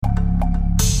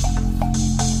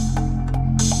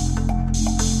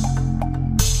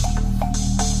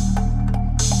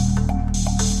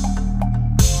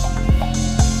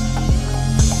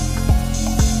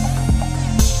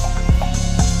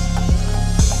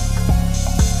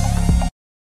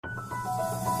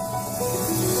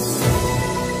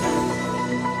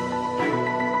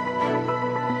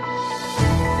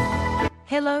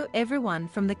Hello everyone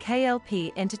from the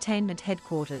KLP Entertainment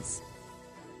headquarters.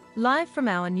 Live from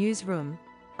our newsroom,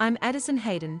 I'm Addison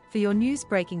Hayden for your news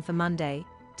breaking for Monday,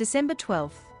 December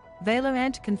 12th.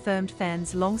 Valorant confirmed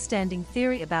fans' long-standing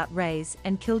theory about Raze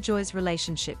and Killjoy's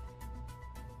relationship.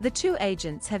 The two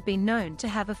agents have been known to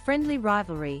have a friendly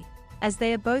rivalry, as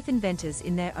they are both inventors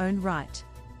in their own right.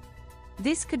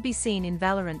 This could be seen in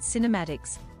Valorant's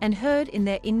cinematics and heard in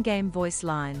their in-game voice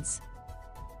lines.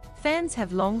 Fans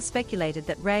have long speculated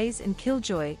that Raze and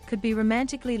Killjoy could be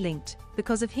romantically linked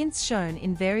because of hints shown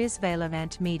in various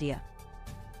Valorant media.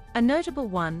 A notable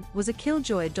one was a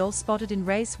Killjoy doll spotted in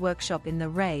Raze's workshop in the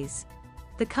Raze,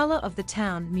 the Color of the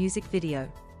Town music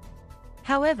video.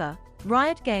 However,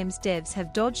 Riot Games devs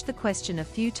have dodged the question a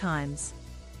few times.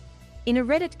 In a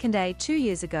Reddit Q&A 2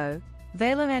 years ago,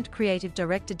 Valorant creative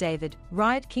director David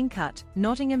Riot Kingcut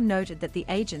Nottingham noted that the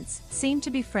agents seemed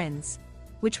to be friends,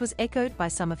 which was echoed by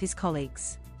some of his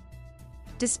colleagues.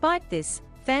 Despite this,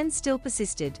 fans still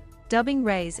persisted, dubbing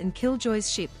Raze and Killjoy's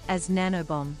ship as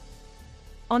Nanobomb.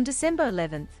 On December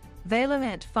 11th,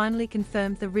 Valorant finally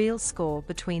confirmed the real score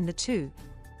between the two.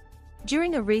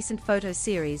 During a recent photo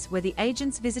series where the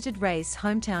agents visited Raze's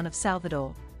hometown of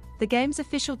Salvador, the game's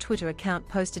official Twitter account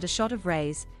posted a shot of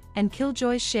Raze and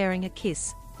Killjoy sharing a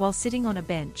kiss while sitting on a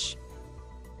bench.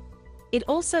 It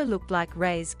also looked like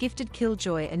Raze gifted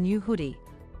Killjoy a new hoodie.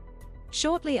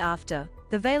 Shortly after,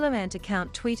 the Valorant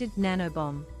account tweeted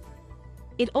Nanobomb.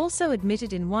 It also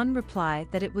admitted in one reply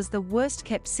that it was the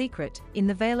worst-kept secret in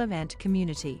the Valorant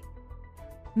community.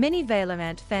 Many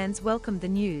Valorant fans welcomed the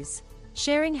news,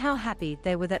 sharing how happy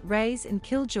they were that Raze and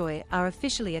Killjoy are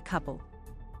officially a couple.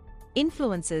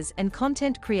 Influencers and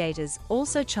content creators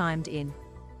also chimed in.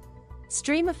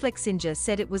 Streamer Flexinger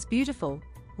said it was beautiful,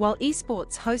 while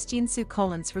esports host Yinsu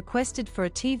Collins requested for a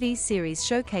TV series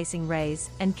showcasing Raze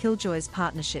and Killjoy's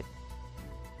partnership.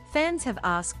 Fans have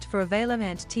asked for a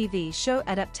Valorant TV show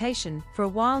adaptation for a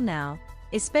while now,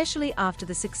 especially after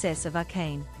the success of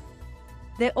Arcane.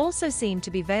 There also seem to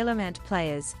be Valorant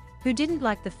players who didn't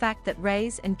like the fact that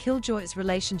Raze and Killjoy's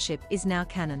relationship is now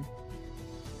canon.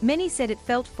 Many said it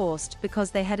felt forced because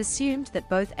they had assumed that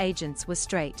both agents were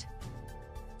straight.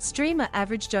 Streamer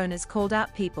Average Jonas called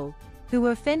out people who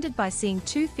were offended by seeing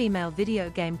two female video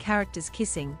game characters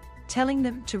kissing, telling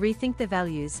them to rethink their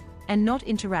values and not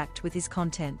interact with his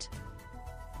content.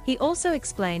 He also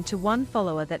explained to one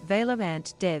follower that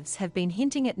Valorant devs have been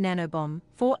hinting at Nanobomb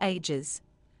for ages,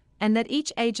 and that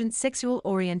each agent's sexual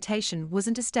orientation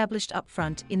wasn't established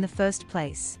upfront in the first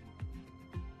place.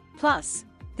 Plus,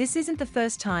 this isn't the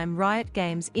first time Riot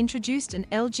Games introduced an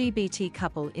LGBT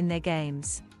couple in their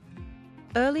games.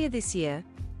 Earlier this year,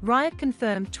 Riot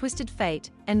confirmed Twisted Fate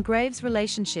and Graves'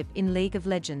 relationship in League of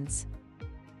Legends.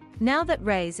 Now that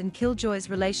Raze and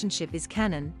Killjoy's relationship is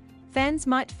canon, fans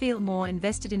might feel more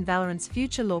invested in Valorant's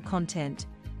future lore content,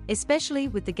 especially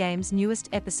with the game's newest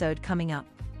episode coming up.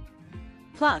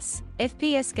 Plus,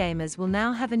 FPS gamers will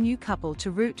now have a new couple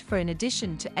to root for in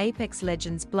addition to Apex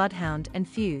Legends Bloodhound and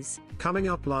Fuse. Coming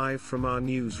up live from our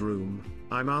newsroom,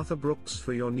 I'm Arthur Brooks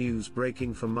for your news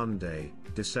breaking for Monday,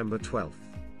 December 12th.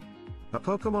 A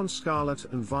Pokémon Scarlet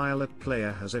and Violet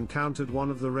player has encountered one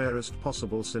of the rarest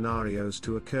possible scenarios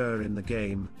to occur in the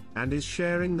game, and is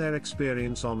sharing their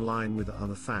experience online with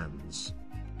other fans.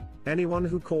 Anyone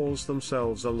who calls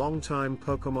themselves a longtime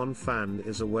Pokémon fan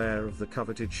is aware of the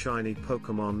coveted shiny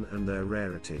Pokémon and their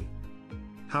rarity.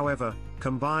 However,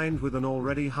 combined with an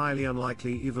already highly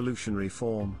unlikely evolutionary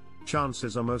form,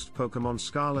 chances are most Pokémon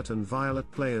Scarlet and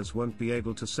Violet players won't be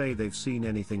able to say they've seen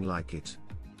anything like it.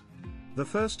 The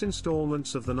first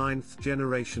installments of the 9th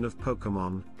generation of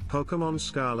Pokémon, Pokémon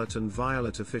Scarlet and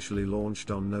Violet, officially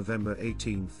launched on November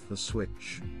 18th for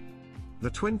Switch. The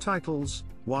twin titles,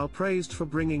 while praised for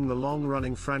bringing the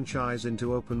long-running franchise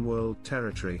into open-world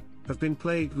territory, have been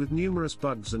plagued with numerous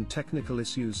bugs and technical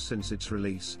issues since its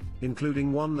release,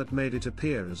 including one that made it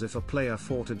appear as if a player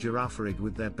fought a Girafarig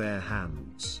with their bare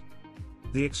hands.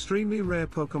 The extremely rare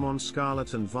Pokémon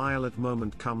Scarlet and Violet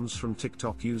moment comes from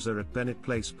TikTok user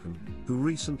 @BennettPlacePn, who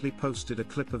recently posted a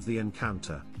clip of the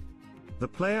encounter. The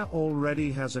player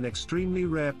already has an extremely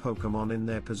rare Pokémon in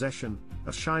their possession,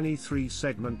 a shiny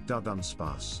 3-segment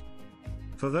Dunsparce.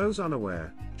 For those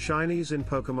unaware, shinies in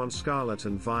Pokémon Scarlet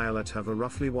and Violet have a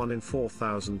roughly 1 in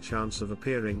 4,000 chance of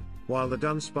appearing, while the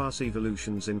Dunsparce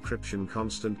Evolution's encryption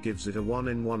constant gives it a 1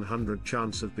 in 100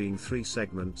 chance of being 3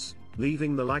 segments,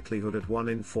 leaving the likelihood at 1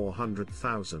 in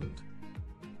 400,000.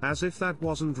 As if that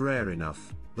wasn't rare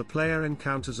enough, the player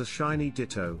encounters a shiny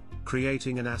Ditto,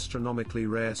 creating an astronomically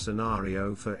rare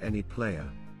scenario for any player.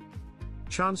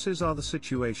 chances are the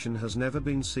situation has never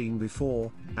been seen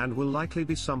before, and will likely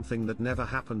be something that never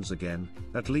happens again,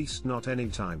 at least not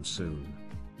anytime soon.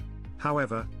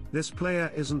 However, this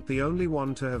player isn't the only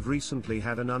one to have recently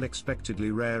had an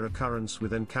unexpectedly rare occurrence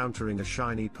with encountering a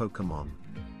shiny Pokémon.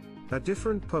 A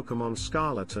different Pokémon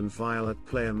Scarlet and Violet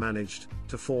player managed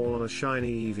to fall on a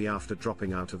shiny Eevee after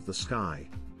dropping out of the sky.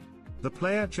 The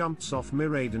player jumps off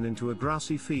Miraidon into a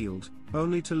grassy field,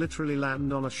 only to literally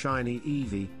land on a shiny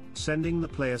Eevee, sending the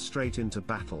player straight into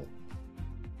battle.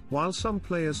 While some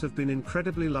players have been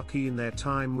incredibly lucky in their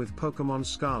time with Pokémon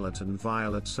Scarlet and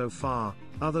Violet so far,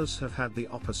 others have had the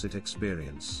opposite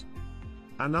experience.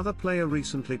 Another player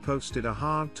recently posted a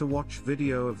hard-to-watch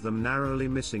video of them narrowly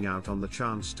missing out on the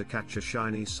chance to catch a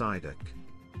shiny Psyduck.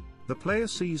 The player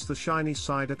sees the shiny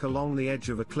Psyduck along the edge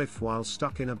of a cliff while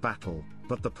stuck in a battle,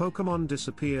 but the Pokémon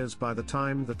disappears by the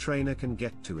time the trainer can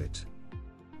get to it.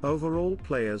 Overall,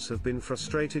 players have been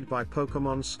frustrated by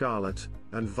Pokémon Scarlet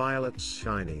and Violet's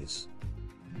shinies.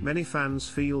 Many fans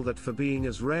feel that for being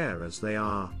as rare as they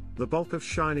are, the bulk of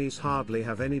shinies hardly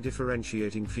have any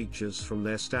differentiating features from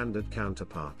their standard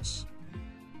counterparts.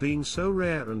 Being so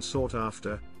rare and sought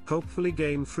after, hopefully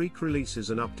Game Freak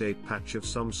releases an update patch of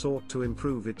some sort to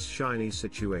improve its shiny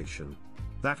situation.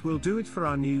 That will do it for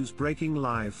our news breaking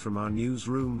live from our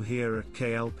newsroom here at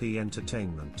KLP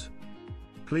Entertainment.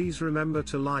 Please remember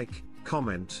to like,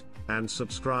 comment, and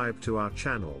subscribe to our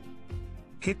channel.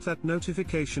 Hit that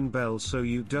notification bell so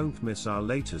you don't miss our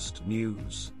latest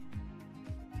news.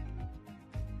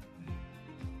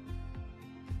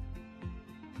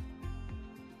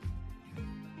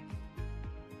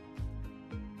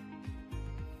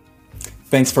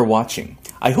 Thanks for watching.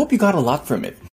 I hope you got a lot from it.